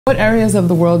What areas of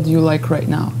the world do you like right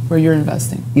now where you're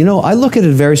investing? You know, I look at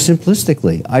it very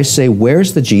simplistically. I say,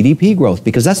 where's the GDP growth?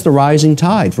 Because that's the rising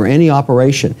tide for any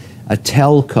operation. A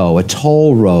telco, a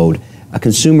toll road, a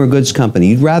consumer goods company.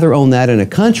 You'd rather own that in a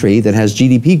country that has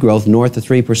GDP growth north of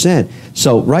 3%.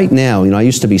 So right now, you know, I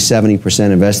used to be 70%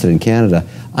 invested in Canada.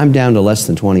 I'm down to less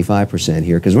than 25%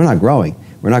 here because we're not growing.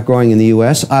 We're not growing in the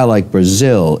US. I like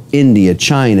Brazil, India,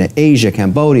 China, Asia,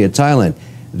 Cambodia, Thailand.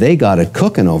 They got it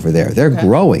cooking over there. They're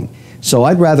growing. So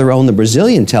I'd rather own the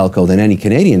Brazilian telco than any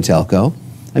Canadian telco.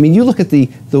 I mean, you look at the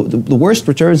worst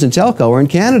returns in telco are in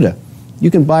Canada. You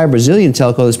can buy a Brazilian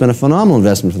telco that's been a phenomenal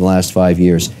investment for the last 5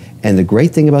 years. And the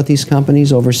great thing about these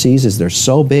companies overseas is they're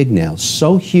so big now,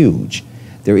 so huge,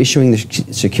 they're issuing the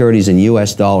securities in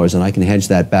US dollars, and I can hedge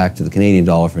that back to the Canadian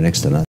dollar for next to nothing.